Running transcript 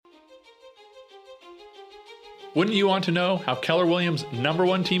Wouldn't you want to know how Keller Williams'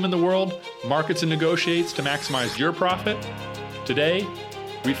 #1 team in the world markets and negotiates to maximize your profit? Today,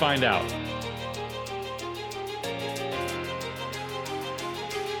 we find out.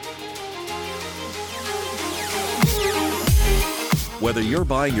 Whether you're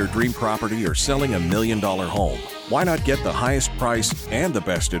buying your dream property or selling $1 million home, why not get the highest price and the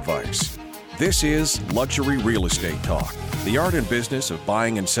best advice? This is Luxury Real Estate Talk, the art and business of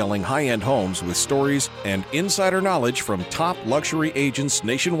buying and selling high-end homes with stories and insider knowledge from top luxury agents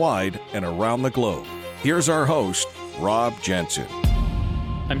nationwide and around the globe. Here's our host, Rob Jensen.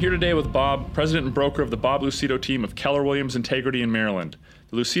 I'm here today with Bob, president and broker of the Bob Lucido team of Keller Williams Integrity in Maryland.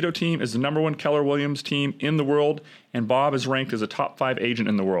 The Lucido team is the #1 Keller Williams team in the world, and Bob is ranked as a top 5 agent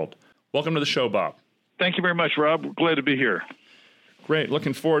in the world. Welcome to the show, Bob. Thank you very much, Rob. Glad to be here. Great.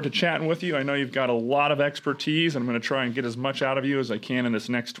 Looking forward to chatting with you. I know you've got a lot of expertise, and I'm going to try and get as much out of you as I can in this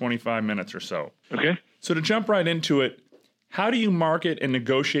next 25 minutes or so. Okay. So to jump right into it, how do you market and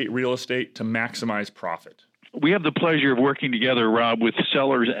negotiate real estate to maximize profit? We have the pleasure of working together, Rob, with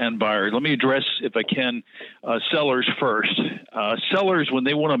sellers and buyers. Let me address, if I can, sellers first. Sellers, when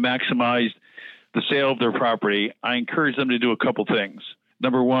they want to maximize the sale of their property, I encourage them to do a couple things.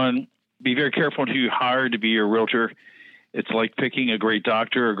 Number one, be very careful who you hire to be your realtor. It's like picking a great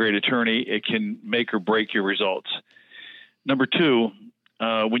doctor or a great attorney. It can make or break your results. Number two,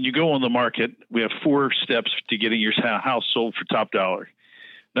 when you go on the market, we have 4 steps to getting your house sold for top dollar.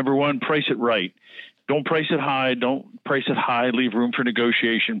 Number one, price it right. Don't price it high. Don't price it high. Leave room for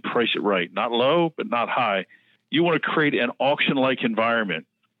negotiation. Price it right. Not low, but not high. You want to create an auction-like environment.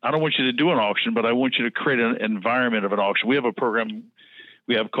 I don't want you to do an auction, but I want you to create an environment of an auction. We have a program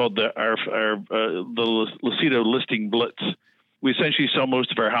we have called the Lucido Listing Blitz. We essentially sell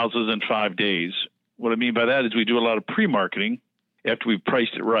most of our houses in 5 days. What I mean by that is we do a lot of pre-marketing after we've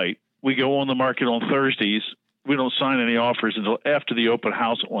priced it right. We go on the market on Thursdays. We don't sign any offers until after the open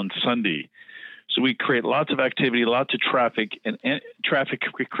house on Sunday. So we create lots of activity, lots of traffic, and traffic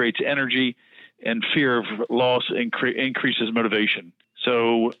creates energy, and fear of loss increases motivation.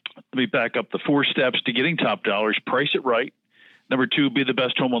 So let me back up the 4 steps to getting top dollars. Price it right. Number 2, be the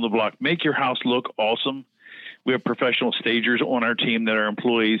best home on the block. Make your house look awesome. We have professional stagers on our team that are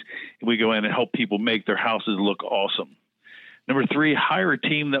employees, and we go in and help people make their houses look awesome. Number 3, hire a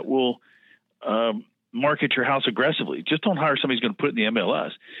team that will market your house aggressively. Just don't hire somebody who's going to put it in the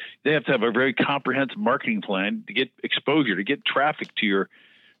MLS. They have to have a very comprehensive marketing plan to get exposure, to get traffic to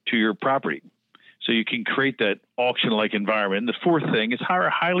your property, so you can create that auction-like environment. And the 4th thing is hire a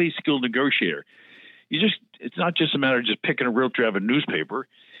highly skilled negotiator. It's not just a matter of just picking a realtor out of a newspaper.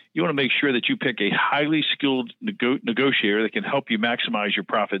 You want to make sure that you pick a highly skilled negotiator that can help you maximize your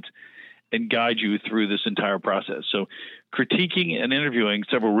profits and guide you through this entire process. So critiquing and interviewing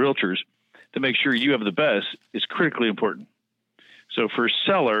several realtors to make sure you have the best is critically important. So for a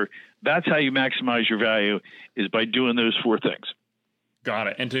seller, that's how you maximize your value, is by doing those 4 things. Got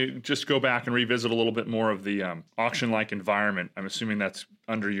it. And to just go back and revisit a little bit more of the auction-like environment, I'm assuming that's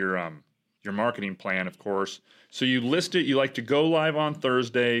under your marketing plan, of course. So you list it, you like to go live on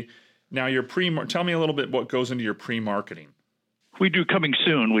Thursday. Now tell me a little bit what goes into your pre-marketing. We do coming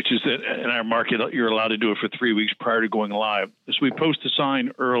soon, which is that in our market, you're allowed to do it for 3 weeks prior to going live. So we post a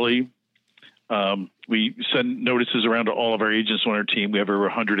sign early. We send notices around to all of our agents on our team. We have over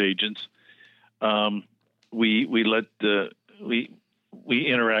 100 agents. We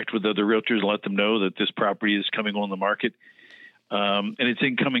interact with other realtors and let them know that this property is coming on the market. And it's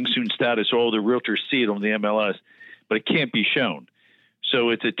in coming soon status. So all the realtors see it on the MLS, but it can't be shown. So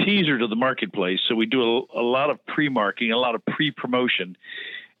it's a teaser to the marketplace. So we do a lot of pre-marketing, a lot of pre-promotion.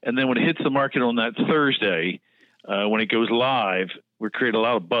 And then when it hits the market on that Thursday, when it goes live, we create a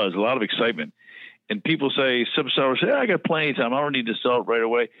lot of buzz, a lot of excitement. And people some sellers say, I got plenty of time. I don't need to sell it right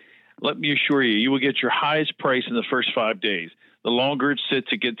away. Let me assure you, you will get your highest price in the first 5 days. The longer it sits,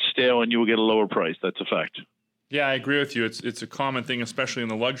 it gets stale, and you will get a lower price. That's a fact. Yeah, I agree with you. It's a common thing, especially in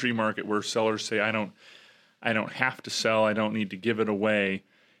the luxury market, where sellers say, I don't have to sell. I don't need to give it away.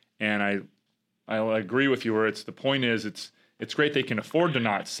 And I agree with you where the point is it's great they can afford to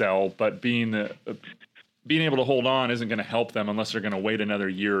not sell, but being able to hold on isn't going to help them unless they're going to wait another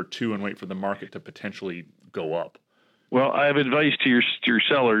year or 2 and wait for the market to potentially go up. Well, I have advice to your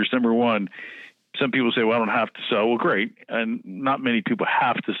sellers. Number 1, some people say, well, I don't have to sell. Well, great. And not many people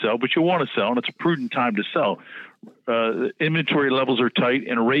have to sell, but you want to sell, and it's a prudent time to sell. Inventory levels are tight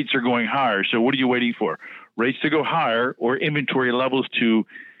and rates are going higher. So what are you waiting for? Rates to go higher or inventory levels to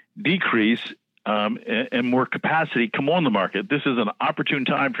decrease and more capacity come on the market. This is an opportune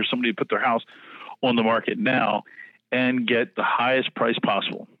time for somebody to put their house on the market now and get the highest price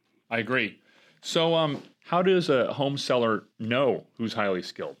possible. I agree. So How does a home seller know who's highly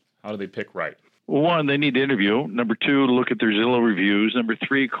skilled? How do they pick right? Well, one, they need to interview. Number two, look at their Zillow reviews. Number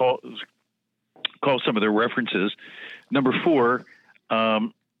three, call some of their references. Number four,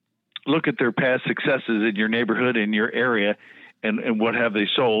 look at their past successes in your neighborhood, in your area, and what have they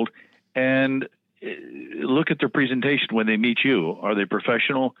sold. And look at their presentation when they meet you. Are they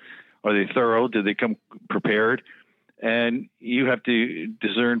professional? Are they thorough? Did they come prepared? And you have to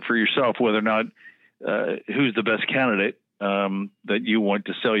discern for yourself whether or not who's the best candidate that you want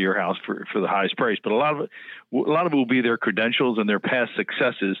to sell your house for the highest price. But a lot of it will be their credentials and their past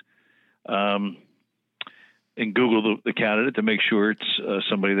successes. And Google the candidate to make sure it's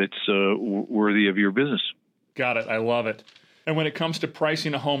somebody that's worthy of your business. Got it. I love it. And when it comes to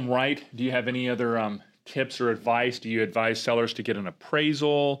pricing a home right, do you have any other tips or advice? Do you advise sellers to get an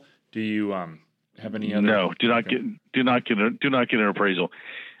appraisal? Do you have any other? No, do not get an appraisal.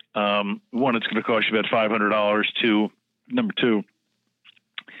 One, it's going to cost you about $500. Number two,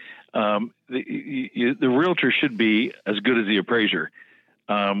 the realtor should be as good as the appraiser.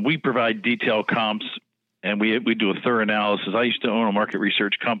 We provide detailed comps, and we do a thorough analysis. I used to own a market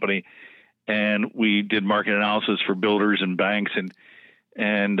research company, and we did market analysis for builders and banks,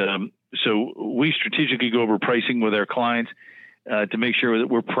 and so we strategically go over pricing with our clients to make sure that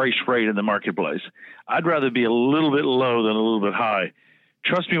we're priced right in the marketplace. I'd rather be a little bit low than a little bit high.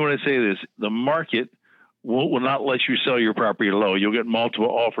 Trust me when I say this: the market will not let you sell your property low. You'll get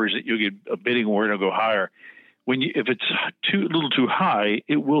multiple offers. You'll get a bidding war, and it'll go higher. If it's a little too high,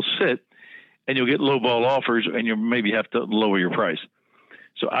 it will sit, and you'll get lowball offers, and you'll maybe have to lower your price.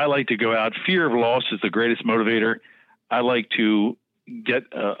 So I like to go out. Fear of loss is the greatest motivator. I like to get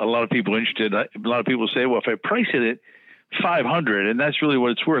a lot of people interested. A lot of people say, well, if I price it at $500 and that's really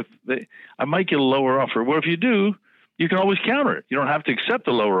what it's worth, I might get a lower offer. Well, if you do, you can always counter it. You don't have to accept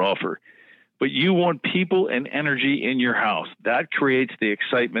the lower offer. But you want people and energy in your house. That creates the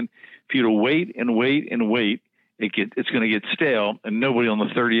excitement. For you to wait and wait and wait, it's going to get stale, and nobody on the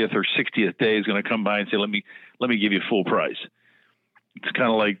 30th or 60th day is going to come by and say, let me give you full price. It's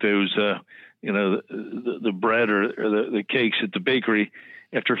kind of like those, the bread or the cakes at the bakery.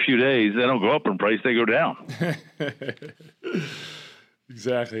 After a few days, they don't go up in price; they go down.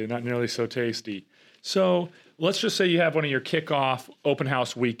 Exactly, not nearly so tasty. So let's just say you have one of your kickoff open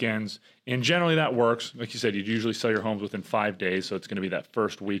house weekends, and generally that works. Like you said, you'd usually sell your homes within 5 days, so it's going to be that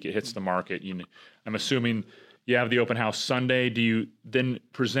first week it hits the market. I'm assuming you have the open house Sunday. Do you then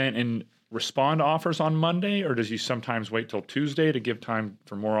present and respond to offers on Monday, or does you sometimes wait till Tuesday to give time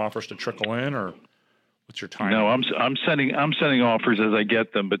for more offers to trickle in, or what's your time? No, I'm sending offers as I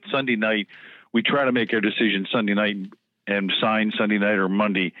get them, but Sunday night we try to make our decision Sunday night and sign Sunday night or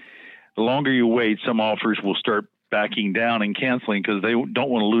Monday. The longer you wait, some offers will start backing down and canceling because they don't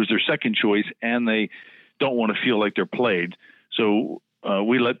want to lose their second choice and they don't want to feel like they're played. So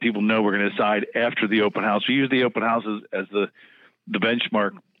we let people know we're going to decide after the open house. We use the open houses as the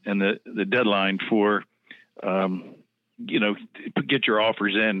benchmark and the deadline for, get your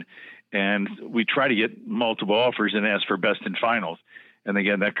offers in. And we try to get multiple offers and ask for best and finals. And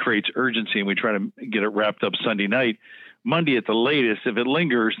again, that creates urgency, and we try to get it wrapped up Sunday night. Monday at the latest. If it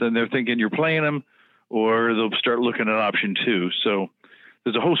lingers, then they're thinking you're playing them, or they'll start looking at option 2. So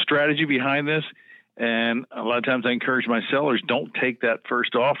there's a whole strategy behind this. And a lot of times I encourage my sellers, don't take that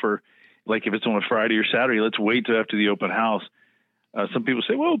first offer. Like if it's on a Friday or Saturday, let's wait till after the open house. Some people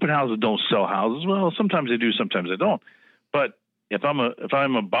say, well, open houses don't sell houses. Well, sometimes they do, sometimes they don't. But if I'm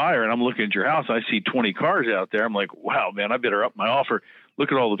a buyer and I'm looking at your house, I see 20 cars out there. I'm like, wow, man, I better up my offer.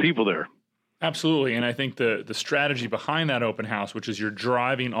 Look at all the people there. Absolutely. And I think the strategy behind that open house, which is you're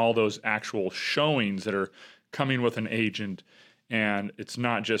driving all those actual showings that are coming with an agent, and it's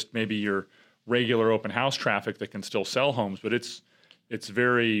not just maybe your regular open house traffic that can still sell homes, but it's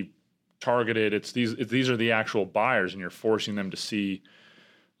very targeted. These are the actual buyers, and you're forcing them to see,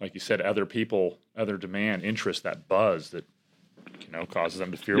 like you said, other people, other demand, interest, that buzz that causes them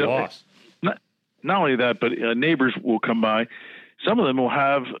to fear loss. Not only that, but neighbors will come by. Some of them will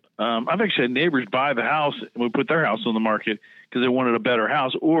have, I've actually had neighbors buy the house and we put their house on the market because they wanted a better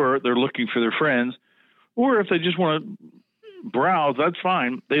house, or they're looking for their friends, or if they just want to browse, that's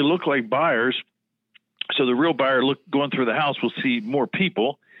fine. They look like buyers. So the real buyer going through the house will see more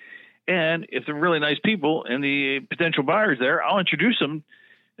people. And if they're really nice people and the potential buyer's there, I'll introduce them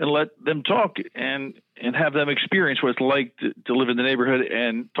and let them talk and have them experience what it's like to live in the neighborhood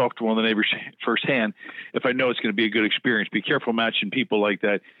and talk to one of the neighbors firsthand. If I know it's going to be a good experience, be careful matching people like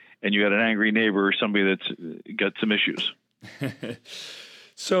that. And you got an angry neighbor or somebody that's got some issues.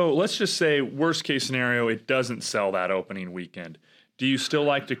 So let's just say worst case scenario, it doesn't sell that opening weekend. Do you still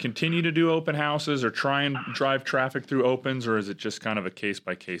like to continue to do open houses or try and drive traffic through opens, or is it just kind of a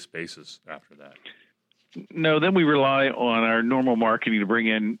case-by-case basis after that? No, then we rely on our normal marketing to bring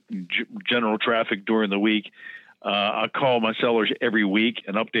in general traffic during the week. I call my sellers every week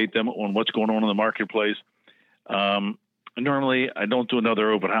and update them on what's going on in the marketplace. Normally, I don't do another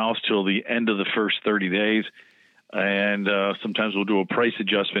open house till the end of the first 30 days, and sometimes we'll do a price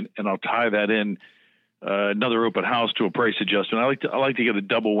adjustment, and I'll tie that in another open house to a price adjustment. I like to get a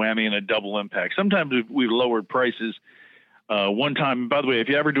double whammy and a double impact. Sometimes we've lowered prices one time. By the way, if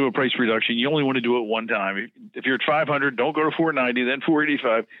you ever do a price reduction, you only want to do it one time. If you're at 500, don't go to 490, then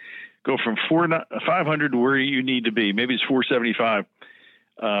 485. Go from 500 to where you need to be. Maybe it's 475.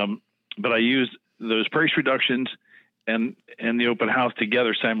 But I use those price reductions and the open house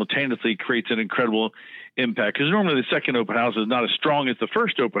together simultaneously creates an incredible impact. Because normally the second open house is not as strong as the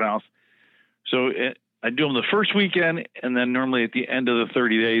first open house. So I do them the first weekend, and then normally at the end of the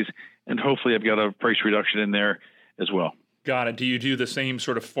 30 days, and hopefully I've got a price reduction in there as well. Got it. Do you do the same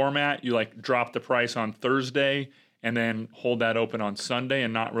sort of format? You like drop the price on Thursday and then hold that open on Sunday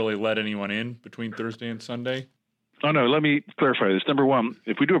and not really let anyone in between Thursday and Sunday? Oh, no, let me clarify this. Number one,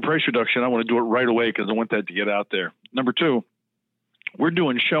 if we do a price reduction, I want to do it right away because I want that to get out there. Number two, we're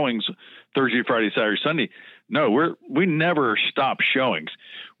doing showings Thursday, Friday, Saturday, Sunday. No, we never stop showings.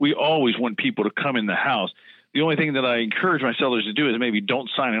 We always want people to come in the house. The only thing that I encourage my sellers to do is maybe don't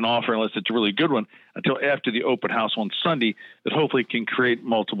sign an offer unless it's a really good one until after the open house on Sunday that hopefully can create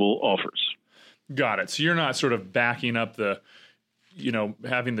multiple offers. Got it. So you're not sort of backing up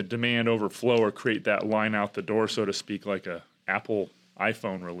having the demand overflow or create that line out the door, so to speak, like a Apple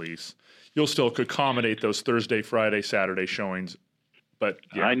iPhone release. You'll still accommodate those Thursday, Friday, Saturday showings. But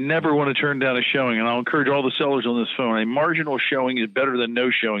yeah. I never want to turn down a showing, and I'll encourage all the sellers on this phone. A marginal showing is better than no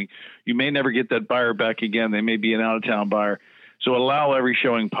showing. You may never get that buyer back again. They may be an out-of-town buyer. So allow every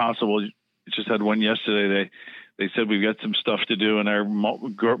showing possible. Just had one yesterday. They said we've got some stuff to do, and our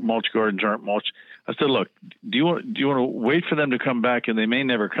mulch gardens aren't mulched. I said, look, do you want to wait for them to come back, and they may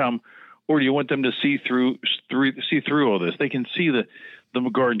never come, or do you want them to see through all this? They can see the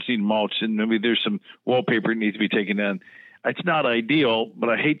gardens need mulch, and maybe there's some wallpaper that needs to be taken down. It's not ideal, but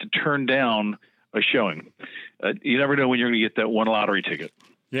I hate to turn down a showing. You never know when you're going to get that one lottery ticket.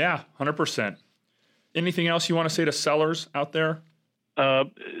 Yeah, 100%. Anything else you want to say to sellers out there?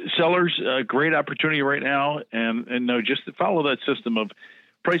 Sellers, great opportunity right now. And no, just to follow that system of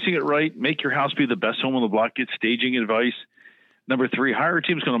pricing it right, make your house be the best home on the block, get staging advice. Number three, hire a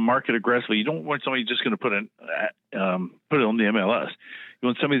team that's going to market aggressively. You don't want somebody just going to put it on the MLS. You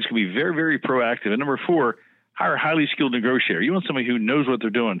want somebody that's going to be very, very proactive. And number four, hire a highly skilled negotiator. You want somebody who knows what they're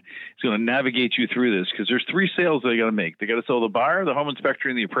doing. Is going to navigate you through this because there's three sales they got to make. They got to sell the buyer, the home inspector,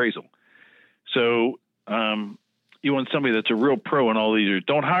 and the appraisal. So you want somebody that's a real pro in all these.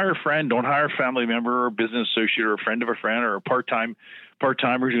 Don't hire a friend. Don't hire a family member or a business associate or a friend of a friend or a part-timer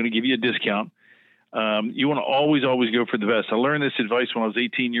who's going to give you a discount. You want to always go for the best. I learned this advice when I was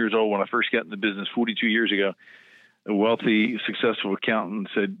 18 years old when I first got in the business 42 years ago. A wealthy, successful accountant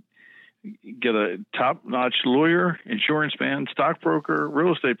said, get a top-notch lawyer, insurance man, stockbroker,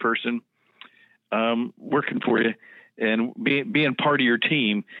 real estate person working for you and being part of your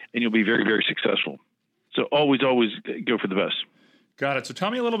team, and you'll be very, very successful. So always go for the best. Got it. So tell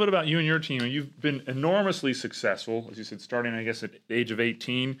me a little bit about you and your team. You've been enormously successful, as you said, starting, I guess, at the age of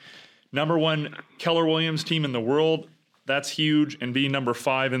 18. Number one Keller Williams team in the world. That's huge. And being number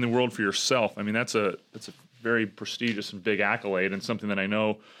 5 in the world for yourself. I mean, that's a very prestigious and big accolade, and something that I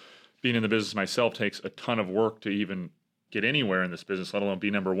know, being in the business myself, takes a ton of work to even get anywhere in this business, let alone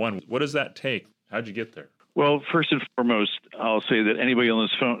be number one. What does that take? How'd you get there? Well, first and foremost, I'll say that anybody on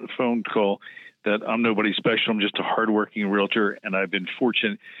this phone call, that I'm nobody special. I'm just a hardworking realtor, and I've been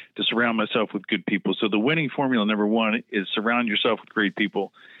fortunate to surround myself with good people. So the winning formula, number one, is surround yourself with great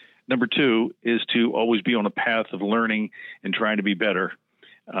people. Number two is to always be on a path of learning and trying to be better.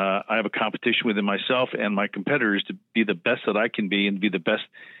 I have a competition within myself and my competitors to be the best that I can be and be the best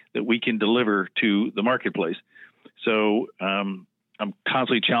that we can deliver to the marketplace. So I'm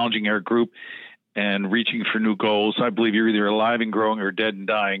constantly challenging our group and reaching for new goals. I believe you're either alive and growing or dead and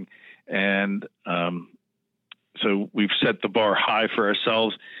dying. And so we've set the bar high for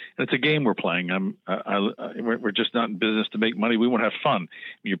ourselves. And it's a game we're playing. We're just not in business to make money. We want to have fun.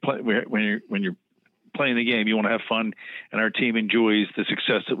 When you're playing the game, you want to have fun, and our team enjoys the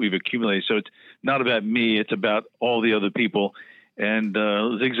success that we've accumulated. So it's not about me; it's about all the other people. And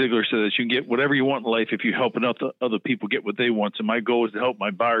Zig Ziglar said that you can get whatever you want in life if you help enough other people get what they want. So my goal is to help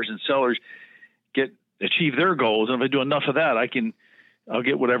my buyers and sellers achieve their goals. And if I do enough of that, I'll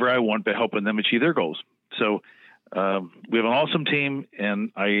get whatever I want by helping them achieve their goals. So We have an awesome team,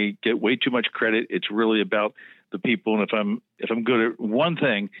 and I get way too much credit. It's really about the people, and if I'm good at one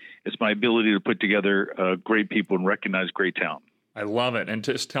thing, it's my ability to put together great people and recognize great talent. I love it. And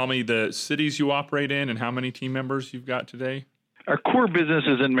just tell me the cities you operate in and how many team members you've got today. Our core business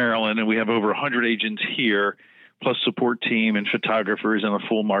is in Maryland, and we have over 100 agents here, plus support team and photographers and a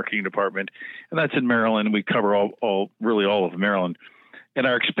full marketing department. And that's in Maryland. We cover all of Maryland. And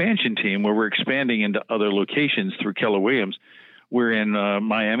our expansion team, where we're expanding into other locations through Keller Williams, we're in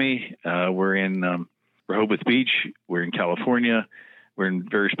Miami, we're in Rehoboth Beach, we're in California, we're in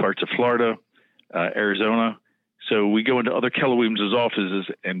various parts of Florida, Arizona. So we go into other Keller Williams' offices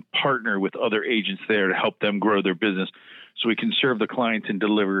and partner with other agents there to help them grow their business so we can serve the clients and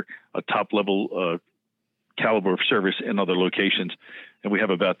deliver a top-level caliber of service in other locations. And we have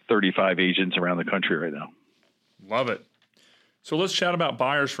about 35 agents around the country right now. Love it. So let's chat about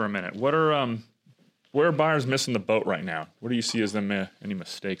buyers for a minute. Where are buyers missing the boat right now? What do you see as any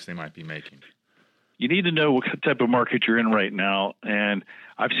mistakes they might be making? You need to know what type of market you're in right now. And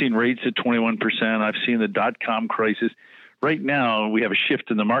I've seen rates at 21%. I've seen the dot-com crisis. Right now, we have a shift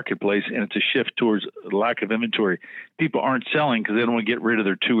in the marketplace, and it's a shift towards lack of inventory. People aren't selling because they don't want to get rid of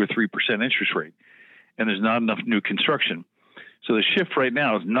their 2 or 3% interest rate, and there's not enough new construction. So the shift right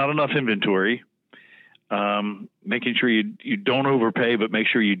now is not enough inventory, making sure you don't overpay, but make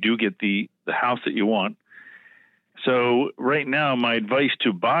sure you do get the house that you want. So right now, my advice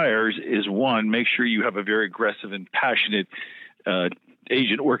to buyers is, one, make sure you have a very aggressive and passionate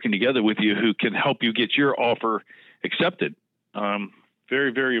agent working together with you who can help you get your offer accepted.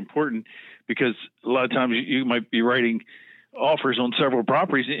 Very, very important, because a lot of times you might be writing offers on several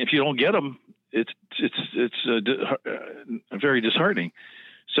properties. If you don't get them, it's very disheartening.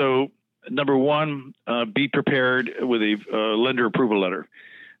 So number one, be prepared with a lender approval letter.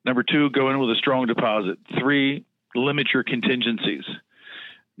 Number two, go in with a strong deposit. 3, limit your contingencies.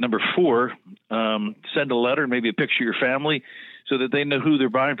 Number 4, send a letter, maybe a picture of your family so that they know who they're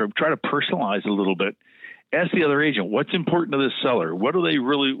buying from. Try to personalize a little bit. Ask the other agent, what's important to this seller? What are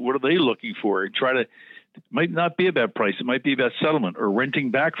they looking for? And it might not be about price. It might be about settlement or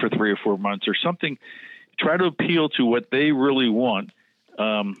renting back for 3 or 4 months or something. Try to appeal to what they really want,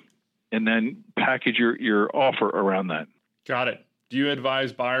 and then package your offer around that. Got it. Do you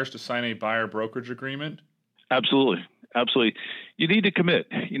advise buyers to sign a buyer brokerage agreement? Absolutely. Absolutely. You need to commit.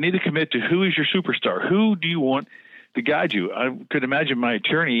 You need to commit to who is your superstar. Who do you want to guide you? I could imagine my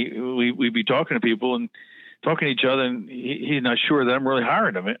attorney, we'd be talking to people and talking to each other, and he's not sure that I'm really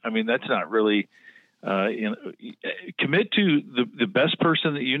hiring him. I mean, that's not really, commit to the best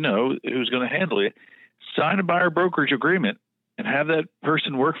person that you know who's going to handle it. Sign a buyer brokerage agreement and have that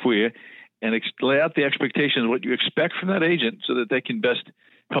person work for you, and lay out the expectations of what you expect from that agent so that they can best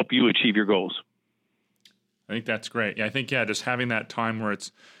help you achieve your goals. I think that's great. Yeah, I think, just having that time where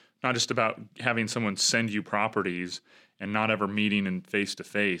it's not just about having someone send you properties and not ever meeting in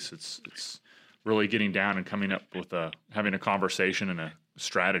face-to-face. It's really getting down and coming up with having a conversation and a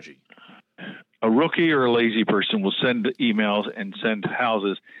strategy. A rookie or a lazy person will send emails and send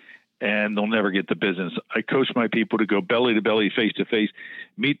houses, and they'll never get the business. I coach my people to go belly to belly, face to face,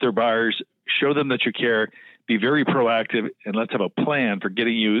 meet their buyers, show them that you care, be very proactive, and let's have a plan for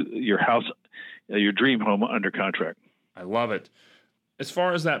getting you your house, your dream home under contract. I love it. As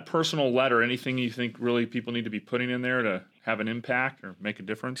far as that personal letter, anything you think really people need to be putting in there to have an impact or make a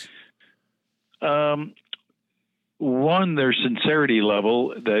difference? One, their sincerity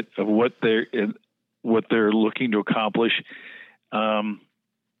level of what they're looking to accomplish.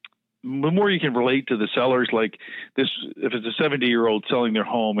 The more you can relate to the sellers, like this, if it's a 70-year-old selling their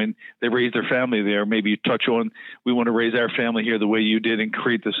home and they raise their family there, maybe you touch on, we want to raise our family here the way you did and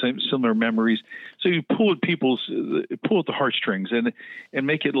create the same similar memories. So you pull at the heartstrings and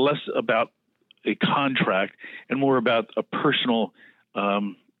make it less about a contract and more about a personal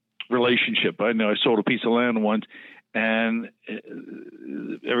relationship. I know I sold a piece of land once, and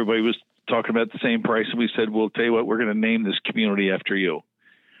everybody was talking about the same price, and we said, "Well, tell you what, we're going to name this community after you.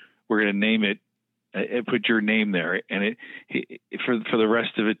 We're going to name it and put your name there, and for the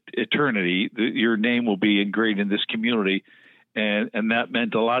rest of eternity, your name will be engraved in this community." And that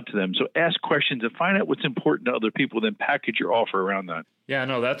meant a lot to them. So ask questions and find out what's important to other people, then package your offer around that. Yeah,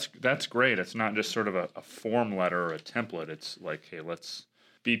 no, that's great. It's not just sort of a form letter or a template. It's like, hey, let's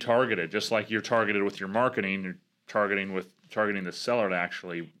be targeted. Just like you're targeted with your marketing, you're targeting the seller to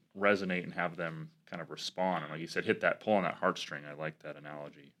actually resonate and have them kind of respond. And like you said, pull on that heartstring. I like that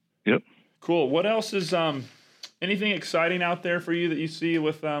analogy. Yep. Cool. What else is anything exciting out there for you that you see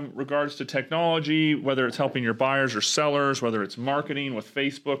with regards to technology, whether it's helping your buyers or sellers, whether it's marketing with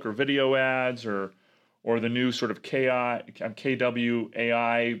Facebook or video ads or or the new sort of KW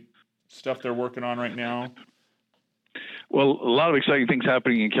AI stuff they're working on right now? Well, a lot of exciting things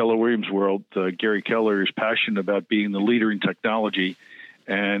happening in Keller Williams' world. Gary Keller is passionate about being the leader in technology.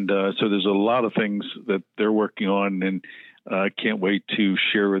 And so there's a lot of things that they're working on, and I can't wait to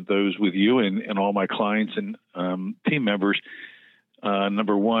share those with you and all my clients and team members.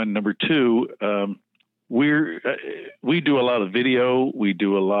 Number one. Number two, we do a lot of video. We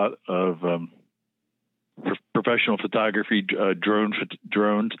do a lot of professional photography, drones.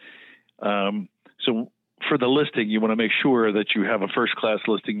 So for the listing, you want to make sure that you have a first-class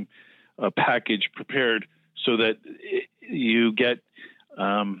listing package prepared so that you get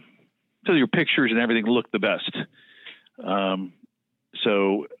so your pictures and everything look the best.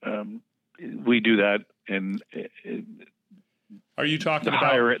 So we do that, and are you talking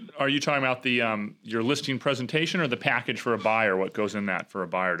about the your listing presentation or the package for a buyer? What goes in that for a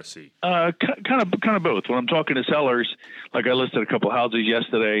buyer to see? Kind of both. When I'm talking to sellers, like I listed a couple of houses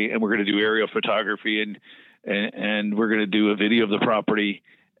yesterday, and we're going to do aerial photography and we're going to do a video of the property,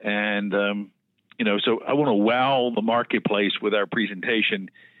 and so I want to wow the marketplace with our presentation,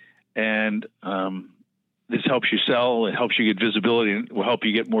 and this helps you sell. It helps you get visibility, and will help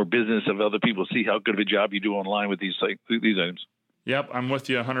you get more business of other people see how good of a job you do online with these items. Yep, I'm with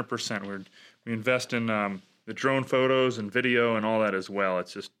you 100%. We invest in the drone photos and video and all that as well.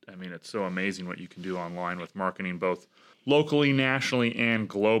 It's just, it's so amazing what you can do online with marketing, both locally, nationally, and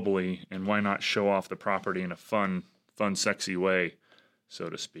globally. And why not show off the property in a fun, sexy way, so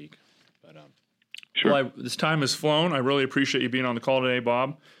to speak? But sure. Well, this time has flown. I really appreciate you being on the call today,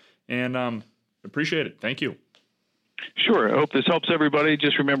 Bob, and appreciate it. Thank you. Sure. I hope this helps everybody.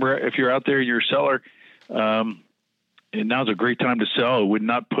 Just remember, if you're out there, you're a seller, and now's a great time to sell. It would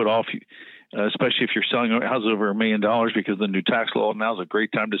not put off, especially if you're selling houses over $1 million because of the new tax law. Now's a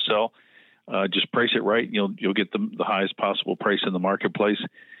great time to sell. Just price it right, and you'll get the highest possible price in the marketplace.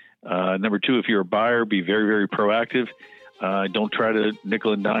 Number two, if you're a buyer, be very, very proactive. Don't try to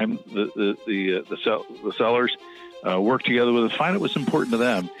nickel and dime the sellers. Work together with them, find out what's important to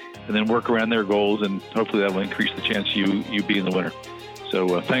them, and then work around their goals, and hopefully that will increase the chance you being the winner.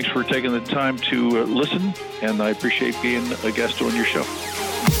 So thanks for taking the time to listen, and I appreciate being a guest on your show.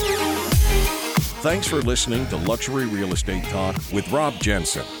 Thanks for listening to Luxury Real Estate Talk with Rob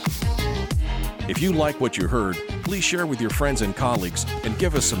Jensen. If you like what you heard, please share with your friends and colleagues and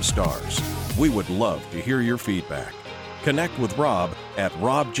give us some stars. We would love to hear your feedback. Connect with Rob at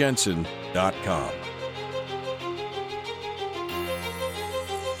robjensen.com.